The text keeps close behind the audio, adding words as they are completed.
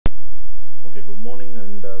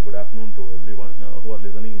good afternoon to everyone who are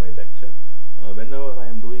listening my lecture. Whenever I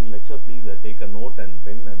am doing lecture, please take a note and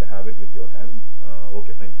pen and have it with your hand.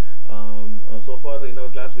 Okay, fine. So far in our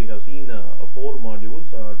class we have seen 4 modules.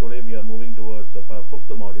 Today we are moving towards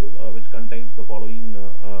 5th module, which contains the following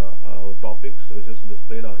topics, which is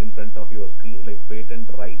displayed in front of your screen, like patent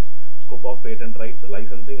rights, scope of patent rights,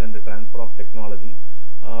 licensing and transfer of technology,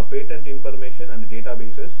 patent information and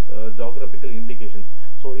databases, geographical indications.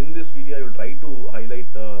 So in this video I will try to highlight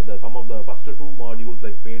some of the first 2 modules,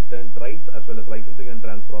 like patent rights as well as licensing and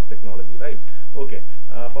transfer of technology, right? Okay,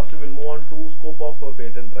 first we will move on to scope of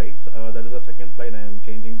patent rights. That is the second slide I am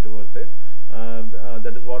changing towards it.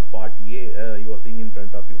 That is what part A you are seeing in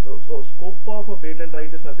front of you. So scope of a patent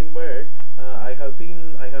right is nothing but I have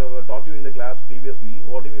taught you in the class previously.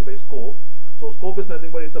 What do you mean by scope? So scope is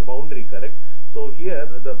nothing but it's a boundary, correct? So here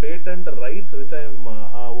the patent rights which I am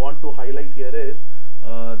want to highlight here is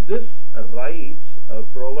this rights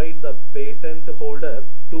provide the patent holder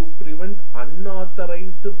to prevent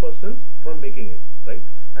unauthorized persons from making it, right?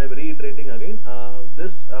 I am reiterating again,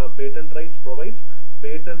 this patent rights provides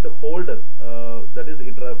patent holder, that is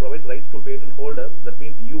it provides rights to patent holder, that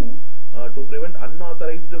means you, to prevent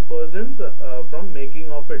unauthorized persons from making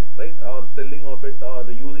of it, right, or selling of it, or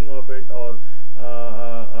using of it, or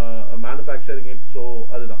manufacturing it. So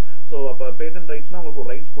அதுதான். So அப்ப patent rights னா உங்களுக்கு ஒரு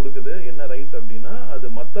rights கொடுக்குது. என்ன rights அப்படினா அது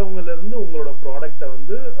மத்தவங்கல இருந்து உங்களோட ப்ராடக்ட்ட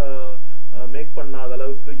வந்து மேக் பண்ணாத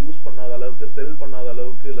அளவுக்கு, யூஸ் பண்ணாத அளவுக்கு, செல் பண்ணாத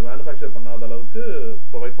அளவுக்கு, இல்ல மேனுஃபேக்சர் பண்ணாத அளவுக்கு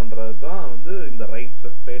ப்ரொவைட் பண்றது தான் வந்து இந்த ரைட்ஸ்,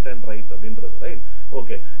 பேட்டன்ட் ரைட்ஸ் அப்படின்றது, ரைட்?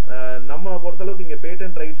 ஓகே, நம்ம பொறுத்த அளவுக்கு இங்க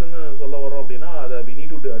பேட்டன்ட் ரைட்ஸ்னு சொல்ல வரோம் அப்படினா அத we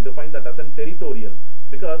need to define that as an territorial,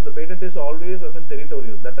 because the patent is always as an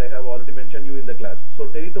territorial, that I have already mentioned you in the class. So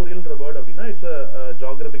territorial word அப்படினா it's a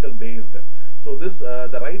geographical based. So this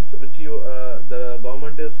the rights which you the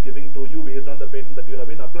government is giving to you based on the patent that you have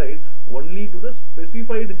been applied only to the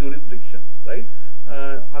specified jurisdiction, right?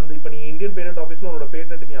 அந்த இப்ப நீ Indian patent ஆபீஸ்ல உன்னோட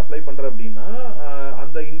patent நீ apply பண்ற அப்படினா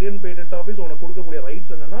அந்த Indian patent office உனக்கு கொடுக்கக்கூடிய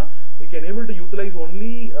ரைட்ஸ் என்னன்னா you can able to utilize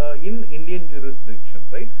only in Indian jurisdiction,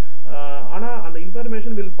 right? ஆனா அந்த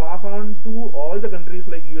information will pass on to all the countries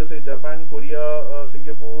like USA, Japan, Korea,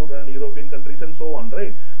 Singapore and European countries and so on,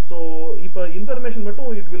 right? So இப்ப information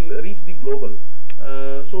மட்டும் it will reach the global.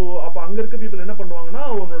 So அப்ப அங்க இருக்க people என்ன பண்ணுவாங்கன்னா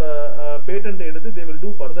உன்னோட patent எடுத்து they will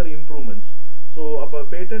do further improvements. So a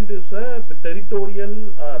patent is a territorial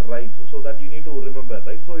rights, so that you need to remember,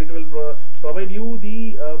 right? So it will provide you the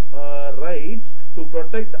rights to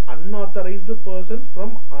protect unauthorized persons from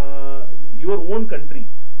your own country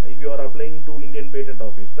if you are applying to Indian Patent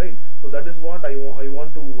Office, right? So that is what I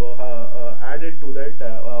want to add it to that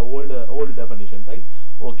old definition, right?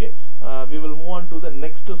 Okay, we will move on to the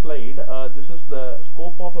next slide. This is the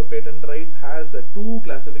scope of a patent rights has 2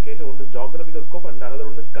 classification. One is geographical scope and another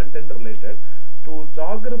one is content related. So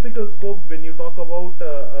geographical scope, when you talk about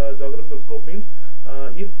geographical scope, means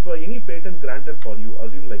if any patent granted for you,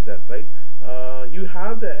 assume like that, right? You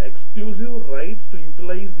have the exclusive rights to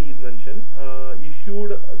utilize the invention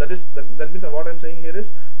issued. That means what I am saying here is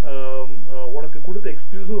உனக்கு கொடுத்த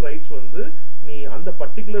exclusive rights வந்து நீ அந்த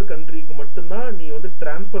particular countryக்கு மட்டும்தான் நீ வந்து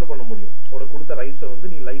transfer பண்ண முடியும். உனக்கு கொடுத்த rights வந்து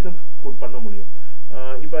நீ license பண்ண முடியும்.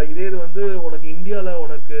 இப்போ இதே இது வந்து உனக்கு இந்தியால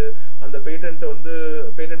உனக்கு அந்த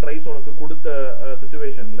patent rights உனக்கு கொடுத்த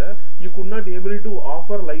situationல you could not able to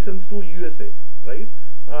offer license to USA, right?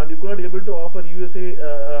 And you could not able to offer USA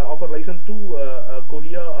offer license to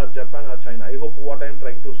Korea or Japan or China. I hope what I am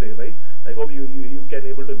trying to say, right? I hope you can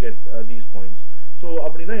able to get these points. So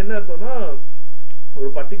அப்படினா என்ன அர்த்தம்னா ஒரு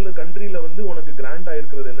particular countryல வந்து உனக்கு grant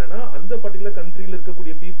ஆயிருக்கிறது என்னன்னா அந்த particular countryல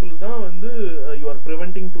இருக்கக்கூடிய people தான் வந்து you are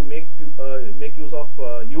preventing to make use of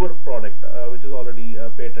your product which is already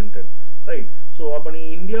patented, right? So அப்ப நீ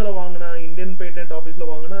இந்தியால வாங்குன இந்தியன் பேட்டன்ட் ஆபீஸ்ல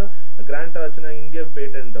வாங்குன grant ஆச்சுனா இந்தியன்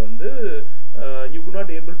பேட்டன்ட் வந்து you could not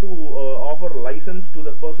able to offer license to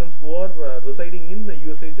the persons who are residing in the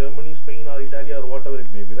USA, Germany, Spain or Italy or whatever it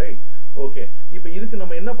may be, right? Okay, இப்போ இதுக்கு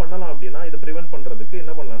நம்ம என்ன பண்ணலாம் அப்படினா இத prevent பண்றதுக்கு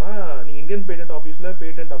என்ன பண்ணலாம்னா நீ இந்தியன் பேட்டன்ட் ஆபீஸ்ல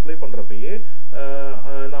பேட்டன்ட் அப்ளை பண்றப்பயே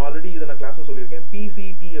நான் ஆல்ரெடி இத நான் கிளாஸ்ல சொல்லிருக்கேன்,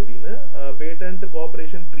 PCT அப்படினு பேட்டன்ட்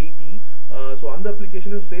கோஆபரேஷன் ட்ரீட்டி. சோ அந்த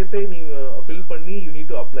அப்ளிகேஷனும் சேர்த்தே நீ fill பண்ணி you need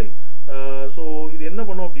to apply. So இது என்ன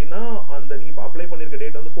பண்ணும் அப்படினா அந்த நீ அப்ளை பண்ணிருக்க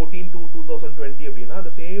டேட் வந்து 14/2/2020 அப்படினா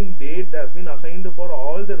the same date has been assigned for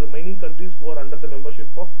all the remaining countries who are under the membership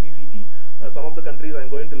of PCT. Some of the countries I am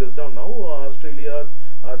going to list down now: Australia,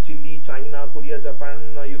 Chile, China, Korea, Japan,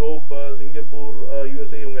 Europe, Singapore,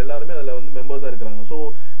 USA, இவங்க எல்லாரும் அதுல வந்து மெம்பர்ஸா இருக்காங்க. So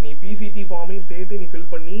நீ PCT ஃபார்மை சேர்த்து நீ fill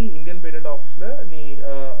பண்ணி இந்தியன் பேட்டன்ட் ஆபீஸ்ல நீ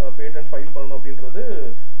பேட்டன்ட் ஃபைல் பண்ணனும் அப்படின்றது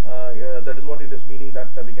that is what it is meaning that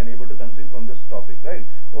we can able to conceive from this topic. topic, right?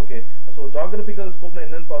 Okay, so geographical scope na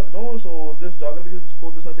enna paathutom. So this geographical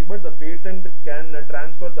scope is nothing but the patent can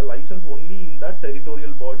transfer the license only in that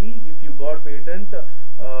territorial body if you got patent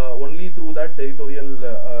only through that territorial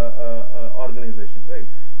organization, right?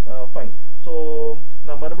 Fine. So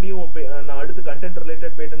நான் மறுபடியும் நான் அடுத்து content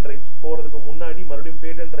related patent rights போறதுக்கு முன்னாடி மறுபடியும்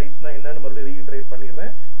patent rights னா என்னன்னு மறுபடியும் reiterate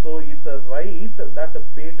பண்ணிடுறேன். So it's a right that a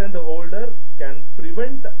patent holder can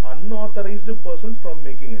prevent unauthorized persons from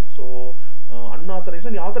making it. So unauthorized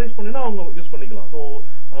நீ authorize பண்ணினா அவங்க யூஸ் பண்ணிக்கலாம். So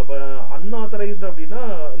unauthorized அப்படினா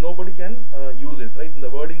nobody can use it, right?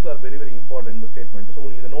 The wordings are very very important in the statement. So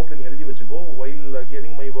நீ இந்த நோட்ல நீ எழுதி வெச்சுக்கோ. While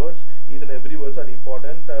hearing my words, each and every words are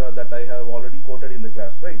important that I have already quoted in the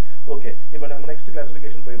class, right? Okay, இப்போ நம்ம next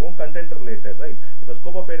classification போயிடுவோம். Content related, right? இப்போ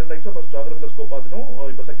scope of patent rights first geographical scope பார்த்துட்டோம்.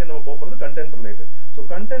 இப்போ second நம்ம போறது content related. So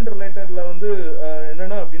content relatedல வந்து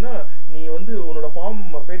என்னன்னா அப்படினா நீ வந்து உன்னோட ஃபார்ம்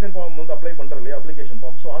பேட்டன்ட் ஃபார்ம் வந்து அப்ளை பண்றலையா அப்ளிகேஷன்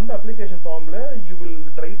ஃபார்ம். ஸோ அந்த அப்ளிகேஷன் ஃபார்ம்ல you will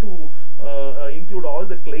try to include all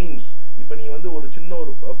the claims. இப்போ நீ வந்து ஒரு சின்ன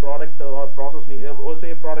ஒரு ப்ராடக்ட் ஆர் ப்ராசஸ் நீ ஒரு சே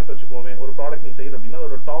ப்ராடக்ட் வச்சுக்கோமே, ஒரு ப்ராடக்ட் நீ செய்யற அப்படின்னா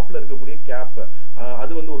அதோட டாப்ல இருக்கக்கூடிய கேப்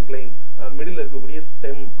அது வந்து ஒரு கிளைம், மிடில் இருக்கக்கூடிய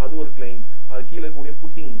ஸ்டெம் அது ஒரு கிளைம், அது கீழே இருக்கக்கூடிய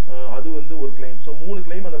ஃபுட்டிங் அது வந்து ஒரு கிளைம். ஸோ 3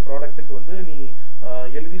 கிளைம் அந்த ப்ராடக்ட்டுக்கு வந்து நீ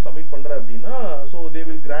எழுதி சப்மிட் பண்ற அப்படின்னா so they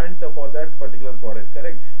will grand for that particular product,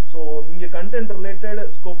 correct? So இங்கே content related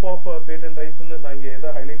scope of patent ரைட்ஸ்ன்னு நான் இங்கே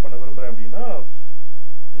எதை ஹைலைட் பண்ண விரும்புகிறேன் அப்படின்னா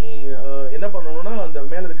நீ என்ன பண்ணணும்னா அந்த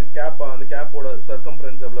மேலே இருக்க கேப், அந்த கேப்போட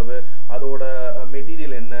சர்க்கம்ஃபரன்ஸ் எவ்வளவு, அதோட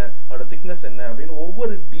மெட்டீரியல் என்ன, அதோட திக்னஸ் என்ன அப்படின்னு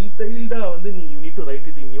ஒவ்வொரு டீடைல்டாக வந்து நீ you need to right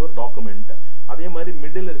it in your document. அதே மாதிரி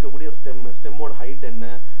மிடில் இருக்கக்கூடிய ஸ்டெம்மோட ஹைட் என்ன,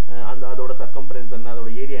 அந்த அதோட சர்க்கம்ஃபரன்ஸ் என்ன, அதோட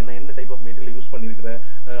ஏரியா என்ன டைப் ஆஃப் மெட்டீரியல் யூஸ் பண்ணியிருக்கிற,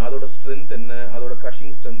 அதோட ஸ்ட்ரென்த் என்ன, அதோட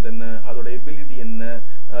க்ரஷிங் ஸ்ட்ரென்த் என்ன, அதோட எபிலிட்டி என்ன,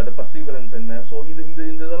 அதோட பர்சீவரன்ஸ் என்ன. ஸோ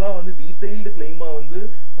இதெல்லாம் வந்து டீடைல்டு கிளைமாக வந்து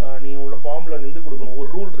நீ உன்னோட ஃபார்ம்ல நின்று கொடுக்கணும். ஒரு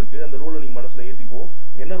ரூல் இருக்கு, அந்த ரூலை நீ மனசுல ஏற்றிக்கோ.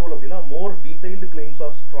 என்ன ரூல் அப்படின்னா மோர் detailed claims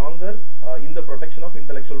R stronger in the protection of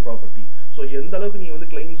intellectual property. So எந்த அளவுக்கு நீ வந்து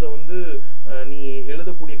கிளைம்ஸை வந்து நீ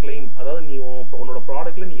எழுதக்கூடிய கிளைம், அதாவது நீ உன்னோட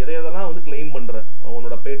ப்ராடக்ட்ல நீ எதையெல்லாம் வந்து கிளைம் பண்ற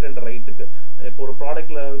உன்னோட பேட்டன்ட் ரைட்டுக்கு. இப்போ ஒரு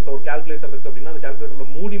ப்ராடக்ட்ல இப்போ ஒரு கால்குலேட்டர் இருக்கு அப்படின்னா அந்த கால்குலேட்டர்ல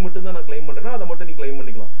மூடி மட்டும் தான் நான் கிளைம் பண்றேன்னா அதை மட்டும் நீ கிளைம்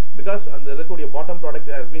பண்ணிக்கலாம். பிகாஸ் அந்த இருக்கக்கூடிய bottom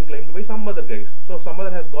product has been claimed by some other guys. So some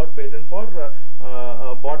other has got patent for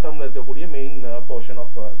பாட்டம்ல இருக்கக்கூடிய main portion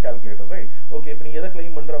of calculator, right? Okay, இப்போ நீ எதை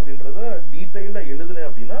கிளைம் பண்ற அப்படின்றத டீடைல்டா எழுதுனே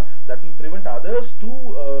அப்படின்னா that will prevent others to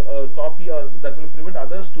copy or that will prevent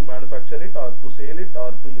others to manufacture it or to sell it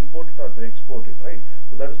or to import it or to export it, right?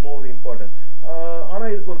 So that is more important. ஆனா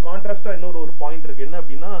இதுக்கு ஒரு கான்ட்ராஸ்டா இன்னொரு point இருக்கு. என்ன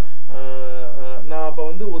அப்படின்னா நான் அப்ப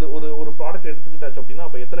வந்து ஒரு ப்ராடக்ட் எடுத்துக்கிட்டாச்சு அப்படின்னா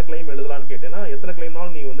அப்ப எத்தனை கிளைம் எழுதலாம்னு கேட்டேன்னா எத்தனை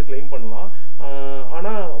கிளைம்னாலும் நீ வந்து கிளைம் பண்ணலாம்.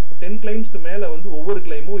 ஆனா 10 கிளைம்ஸ்க்கு மேல வந்து ஒவ்வொரு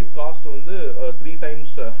கிளைமும் இட் காஸ்ட் வந்து 3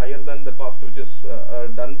 times higher than the cost which is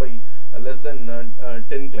done by less than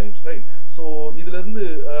 10 claims, right? So இதுல இருந்து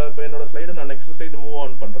இப்போ என்னோட ஸ்லைடை நான் நெக்ஸ்ட் ஸ்லைடு மூவ்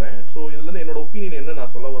ஆன் பண்றேன். ஸோ இதுல இருந்து என்னோட ஒப்பீனியன் என்ன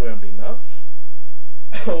நான் சொல்ல வருவேன் அப்படின்னா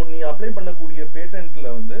நீ அப்ளை பண்ணக்கூடிய பேட்டன்ட்ல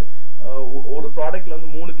வந்து ஒரு ப்ராடக்ட்ல வந்து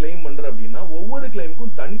 3 கிளைம் பண்ற அப்படின்னா ஒவ்வொரு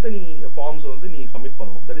கிளைமுக்கும் தனித்தனி ஃபார்ம்ஸ் வந்து நீ சப்மிட்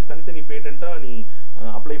பண்ணணும். தட் இஸ் தனித்தனி பேட்டன்ட்டா நீ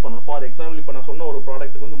அப்ளை பண்ணணும். ஃபார் எக்ஸாம்பிள் இப்போ நான் சொன்ன ஒரு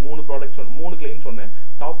ப்ராடக்ட்டுக்கு வந்து 3 கிளைம் சொன்னேன்.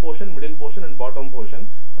 Top portion, middle portion and bottom portion.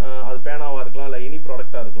 அது பேனாவா இருக்கலாம் இல்லை எனி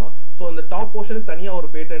ப்ராடக்டா இருக்கலாம். ஸோ அந்த டாப் போர்ஷனுக்கு தனியாக ஒரு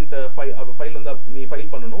பேட்டன்ட் ஃபைல் வந்து நீ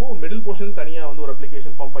ஃபைல் பண்ணணும். மிடில் போர்ஷனுக்கு தனியாக வந்து ஒரு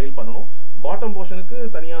அப்ளிகேஷன் ஃபார்ம் ஃபைல் பண்ணணும். பாட்டம் போர்ஷனுக்கு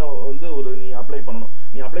தனியாக வந்து நீ அப்ளை பண்ணணும்.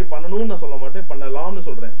 நீ அப்ளை பண்ணணும்னு நான் சொல்ல மாட்டேன், பண்ணலாம்னு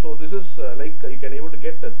சொல்றேன். So this is like you can able to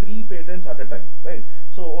get 3 patents at a time, right?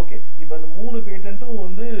 So okay, இப்போ அந்த 3 பேட்டன்ட்டும்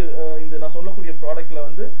வந்து இந்த நான் சொல்லக்கூடிய ப்ராடக்ட்ல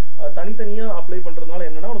வந்து தனித்தனியாக அப்ளை பண்றதுனால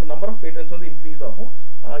என்னன்னா உனக்கு நம்பர் ஆஃப் பேட்டன்ட்ஸ் வந்து இன்க்ரீஸ் ஆகும்.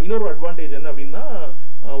 இன்னொரு அட்வான்டேஜ் என்ன அப்படின்னா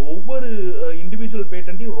ஒவ்வொரு இண்டிவிஜுவல்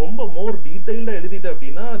பேட்டன்ட்டையும் ரொம்ப மோர் டீடைல்டா எழுதிட்டு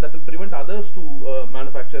அப்படின்னா that will prevent others to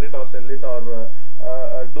manufacture it or sell it or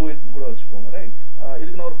do it கூட வச்சுக்கோங்க, ரைட்?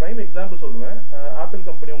 இதுக்கு நான் ஒரு பிரைம் எக்ஸாம்பிள் சொல்லுவேன். ஆப்பிள்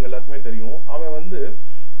கம்பெனி உங்க எல்லாருக்குமே தெரியும். அவன் வந்து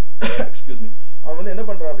எக்ஸ்கியூஸ் மீ, அவன் வந்து என்ன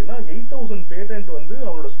பண்றான் அப்படின்னா 8000 பேட்டன்ட் வந்து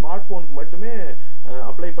அவனோட ஸ்மார்ட் போனுக்கு மட்டுமே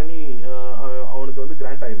அப்ளை பண்ணி அவனுக்கு வந்து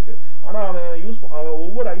கிராண்ட் ஆயிருக்கு. ஆனா அவன்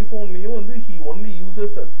ஒவ்வொரு ஐபோன்லயும் வந்து he only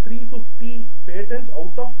uses 350 patents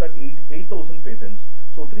out of that 8000 patents.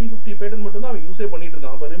 So 350 patent மட்டும் தான் அவன் யூஸே பண்ணிட்டு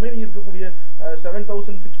இருக்கான். அப்போ ரிமைனிங் இருக்கக்கூடிய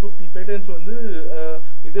 7650 பேட்டன்ட்ஸ் வந்து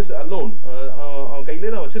இட் இஸ் அலோன், அவன் கையிலே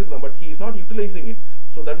தான் வச்சிருக்கான். But he is not utilizing it.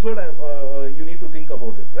 So that's what you need to think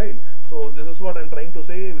about it, right? So this is what I'm trying to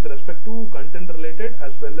say with respect to content related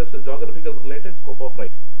as well as geographical related scope of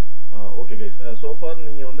right. Okay guys, so far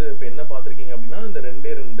நீங்க வந்து இப்போ என்ன பார்த்திருக்கீங்க அப்படின்னா இந்த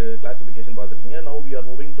ரெண்டு classification பார்த்திருக்கீங்க. Now we are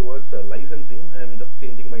moving towards licensing. I am just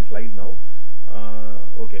changing my slide now.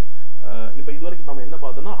 Okay, இப்போ இதுவரைக்கும் நம்ம என்ன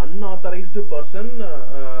பார்த்தோம்னா unauthorized person,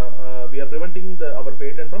 we are preventing our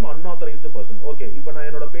patent from unauthorized person. Okay, இப்போ நான்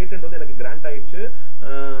என்னோட பேட்டன்ட் வந்து எனக்கு கிராண்ட் ஆயிடுச்சு,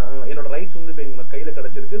 என்னோட ரைட்ஸ் வந்து இப்போ எங்க கையில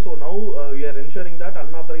கிடைச்சிருக்கு. So now we are ensuring that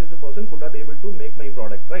unauthorized person could not able to make my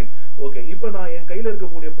product, right? Okay, இப்போ நான் என் கையில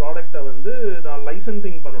இருக்கக்கூடிய ப்ராடக்ட்டை வந்து நான்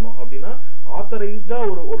லைசன்சிங் பண்ணணும் அப்படின்னா ஆத்தரைஸ்டா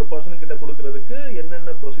ஒரு பர்சன் கிட்ட கொடுக்கறதுக்கு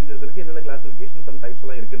என்னென்ன ப்ரொசீஜர்ஸ் இருக்கு, என்னென்ன கிளாசிஃபிகேஷன்ஸ் அண்ட் டைப்ஸ்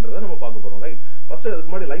எல்லாம் இருக்குன்றத நம்ம பார்க்க போறோம், ரைட்? ஃபர்ஸ்ட் அதுக்கு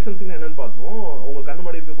முன்னாடி லைசன்சிங் என்னன்னு பார்த்துருவோம். உங்க கண்ணு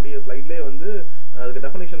முன்னாடி இருக்கக்கூடிய ஸ்லைட்லேயே வந்து அதுக்கு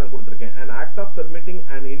டெஃபினேஷன் நான் கொடுத்துருக்கேன். an act of permitting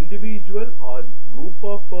an individual or group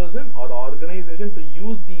of person or organization to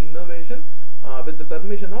use the innovation with the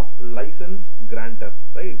permission of license grantor,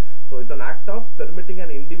 right? So it's an act of permitting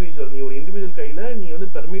an individual. நீ ஒரு individual கையில நீ வந்து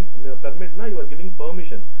permitனா you are giving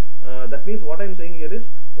permission. That means what I'm saying here is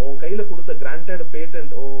உன் கையில கொடுத்த granted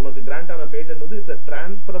patent, உனக்கு grant ஆன patent வந்து it's a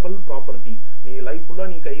transferable property. நீ லைஃப் ஃபுல்லா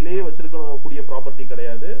நீ கையிலேயே வச்சிருக்கக்கூடிய ப்ராப்பர்ட்டி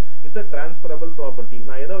கிடையாது. It's a transferable property.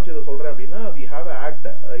 நான் எதை வச்சு இதை சொல்றேன் அப்படின்னா we have a act,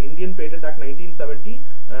 Indian Patent Act 1970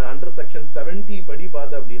 under section 70 படி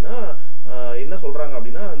பார்த்து அப்படின்னா என்ன சொல்றாங்க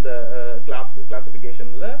அப்படின்னா அந்த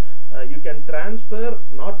கிளாசிஃபிகேஷன்ல you can transfer,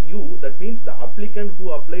 not you, that means the applicant who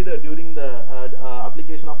applied during the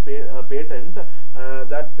application of patent,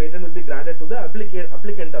 that patent will be granted to the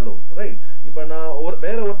applicant alone, right? இப்போ நான்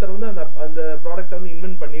வேற ஒருத்தர் வந்து அந்த ப்ராடக்ட் வந்து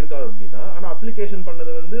இன்வென்ட் பண்ணியிருக்காரு அப்படின்னா, ஆனா அப்ளிகேஷன்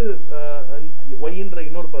பண்ணது வந்து ஒய்ன்ற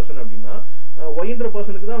இன்னொரு பர்சன் அப்படின்னா ஒய்ன்ற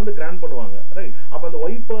பர்சனுக்கு தான் வந்து கிராண்ட் பண்ணுவாங்க, ரைட்? அப்போ அந்த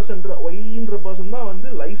ஒய்ன்ற பர்சன் தான் வந்து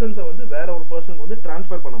லைசன்ஸை வந்து வேற ஒரு பர்சனுக்கு வந்து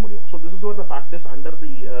டிரான்ஸ்ஃபர் பண்ண முடியும். So this is what the fact is under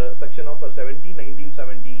the section of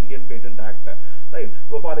 1970 Indian patent act, right?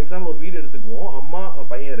 இப்போ ஃபார் எக்ஸாம்பிள் ஒரு வீடு எடுத்துக்குவோம். அம்மா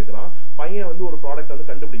பையன் இருக்கிறான். பையன் வந்து ஒரு ப்ராடக்ட் வந்து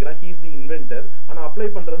கண்டுபிடிக்கிறான். He is the inventor. ஆனால் அப்ளை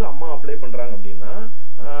பண்றது அம்மா அப்ளை பண்றாங்க அப்படின்னா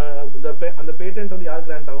அந்த பேட்டன்ட் வந்து யார்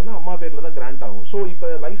கிராண்ட் ஆகும்னா அம்மா பேர்ல தான் கிராண்ட் ஆகும். ஸோ இப்போ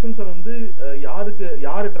லைசன்ஸை வந்து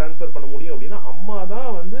யாரு டிரான்ஸ்ஃபர் பண்ண முடியும் அப்படின்னா அம்மா தான்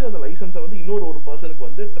வந்து அந்த லைசன்ஸை வந்து இன்னொரு பர்சனுக்கு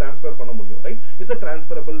வந்து டிரான்ஸ்ஃபர் பண்ண முடியும், right? It's a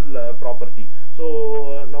transferable property. So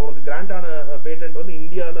நான் உனக்கு கிராண்ட் ஆன பேட்டன்ட் வந்து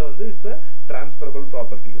இந்தியாவில் வந்து it's a transferable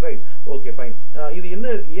property, right? Okay, fine. இது என்ன,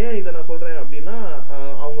 ஏன் இதை நான் சொல்றேன் அப்படின்னா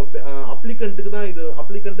அவங்க அப்ளிகண்ட்டுக்கு தான் இது,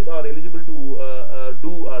 அப்ளிகண்ட்டுக்கு are eligible to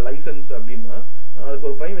two licence அப்படின்னா அதுக்கு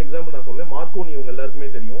ஒரு பிரைம் எக்ஸாம்பிள் நான் சொல்றேன். மார்க்கோனி இவங்க எல்லாருக்குமே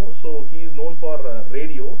தெரியும். So he is known for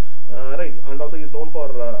radio, right? And also is known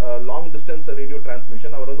for long distance radio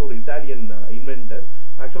transmission. அவர் வந்து ஒரு இட்டாலியன் இன்வென்டர்.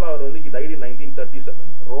 ஆக்சுவலாக அவர் வந்து ஹி டைட் இன் 1937.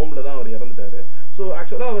 ரோம்ல தான் அவர் இறந்துட்டாரு. ஸோ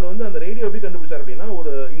ஆக்சுவலாக அவர் வந்து அந்த ரேடியோ எப்படி கண்டுபிடிச்சார் அப்படின்னா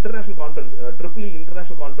ஒரு இன்டர்நேஷனல் கான்ஃபரன்ஸ், ட்ரிபிள்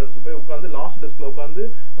இன்டர்நேஷனல் கான்ஃபரன்ஸில் போய் உட்காந்து லாஸ்ட் டெஸ்க்ல உட்காந்து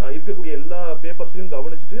இருக்கக்கூடிய எல்லா பேப்பர்ஸையும்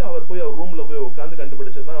கவனிச்சுட்டு அவர் ரூம்ல போய் உட்காந்து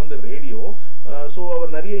கண்டுபிடிச்சது தான் வந்து ரேடியோ. ஸோ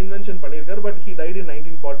அவர் நிறைய இன்வென்ஷன் பண்ணியிருக்காரு. But he died in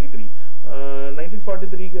 1943.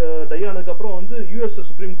 1943 tie ஆனதுக்கு அப்புறம் வந்து யூஎஸ்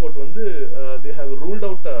சுப்ரீம் கோர்ட் வந்து they have ruled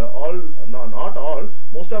out not all,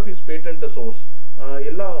 most of his patent source,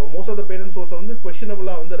 most of the patent source வந்து questionable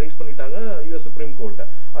வந்து ரைஸ் பண்ணிட்டாங்க யூஎஸ் சுப்ரீம் கோர்ட்.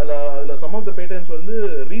 அதுல some of the patents வந்து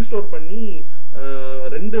restore பண்ணி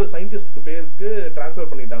ரெண்டு சயின்டிஸ்ட்க்கு பேருக்கு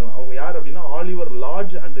டிரான்ஸ்ஃபர் பண்ணிட்டாங்க. அவங்க யார் அப்படின்னா Oliver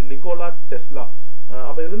large and Nikola Tesla.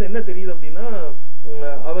 அப்ப இதுல இருந்து என்ன தெரியுது அப்படின்னா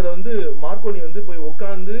அவர் வந்து மார்க்கோனி வந்து போய்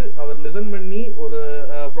உட்காந்து அவர் லிசன் பண்ணி ஒரு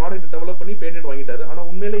ப்ராடக்ட் டெவலப் பண்ணி பேட்டன்ட் வாங்கிட்டாரு. ஆனா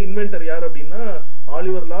உண்மையிலே இன்வென்டர் யார் அப்படின்னா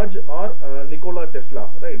Oliver large R Nikola Tesla,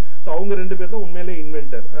 right? So அவங்க ரெண்டு பேர் தான் உண்மையிலே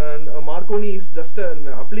inventor. Marconi is just an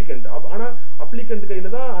applicant. ஆனா அப்ளிகண்ட்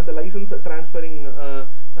கையில தான் அந்த லைசன்ஸ் டிரான்ஸ்ஃபரிங்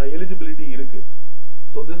எலிஜிபிலிட்டி இருக்கு.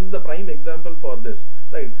 So this is the prime example for this,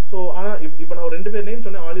 right? So ஆனா இப்போ நான் ரெண்டு பேர் நேம்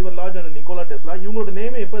சொன்னேன், Oliver large and Nikola Tesla. இவங்களோட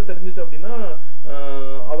நேம் எப்போ தெரிஞ்சிச்சு அப்படின்னா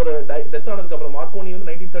அவர் டெத் ஆனதுக்கு அப்புறம் மார்க்கோனி வந்து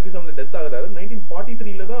 1937 டெத் ஆகுறாரு.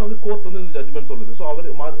 1943 தான் வந்து கோர்ட் வந்து இந்த ஜட்மெண்ட் சொல்லுது. ஸோ அவர்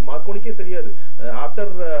மார்க்கோனிக்கே தெரியாது.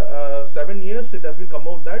 After 7 years it has been come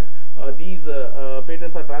out that these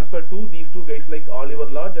patents are transferred to these two guys like Oliver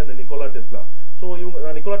Lodge and Nikola Tesla. So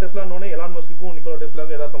இவங்க நிக்கோலா டெஸ்லானோடனே எலான் மஸ்க்குக்கும் நிக்கோலா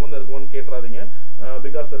டெஸ்லாவுக்கும் ஏதாவது சம்மந்தம் இருக்குமான்னு கேட்டுறாதீங்க.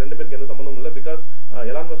 பிகாஸ் ரெண்டு பேருக்கு எந்த சம்மந்தமும் இல்லை. பிகாஸ்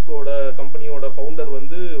எலான் மஸ்கோட கம்பெனியோட ஃபவுண்டர்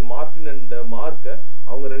வந்து மார்டின் அண்ட் மார்க்.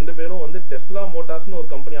 அவங்க ரெண்டு பேரும் வந்து டெஸ்லா மோட்டார்ஸ்னு ஒரு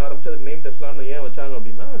கம்பெனி ஆரம்பிச்சு அதுக்கு நேம் டெஸ்லான்னு ஏன் வச்சாங்க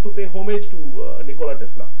அப்படின்னா to pay homage to Nikola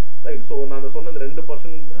Tesla, right? So நான் சொன்ன அந்த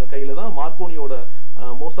 2% கையில தான் மார்க்கோனியோட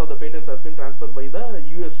most of the patents has been transferred by the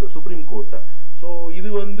US supreme court. So இது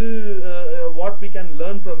வந்து what we can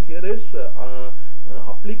learn from here is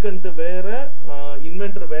applicant வேற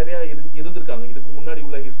இன்வென்டர் வேறையா இருந்திருக்காங்க இதுக்கு முன்னாடி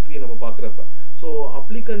உள்ள ஹிஸ்டரியை நம்ம பார்க்குறப்ப. ஸோ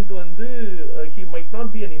அப்ளிகண்ட் வந்து he might not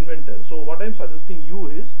be an inventor. So what I'm suggesting you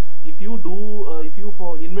is if you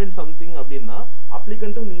invent something அப்படின்னா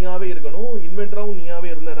அப்ளிகண்ட்டும் நீயாவே இருக்கணும், இன்வென்டராகவும் நீயாவே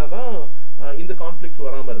இருந்தேன்னா தான் இந்த கான்ஃப்ளிக்ஸ்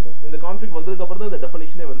வராமல் இருக்கும். இந்த கான்ஃப்ளிக் வந்ததுக்கு அப்புறம் தான் இந்த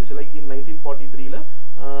டெஃபினிஷனே வந்துச்சு. லைக் இன் 1943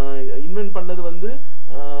 இன்வென்ட் பண்ணது வந்து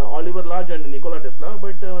Oliver large and Nikola Tesla.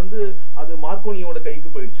 But வந்து அது மார்க்கோனியோட கைக்கு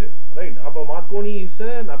போயிடுச்சு, ரைட்? அப்போ Marconi is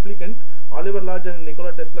an applicant, Oliver Lodge and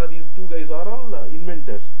Nikola Tesla, these two guys are all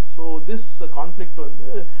inventors. So this conflict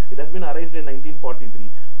it has been arised in 1943.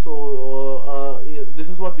 So this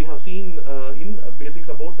is what we have seen in basics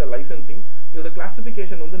about licensing. The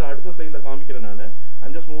classification வந்து நான் அடுத்த ஸ்லைட்ல காமிக்கிறேன் நான்.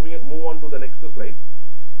 I'm just move on to the next slide.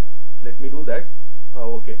 Let me do that.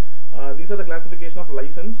 Okay, these are the classification of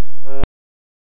license.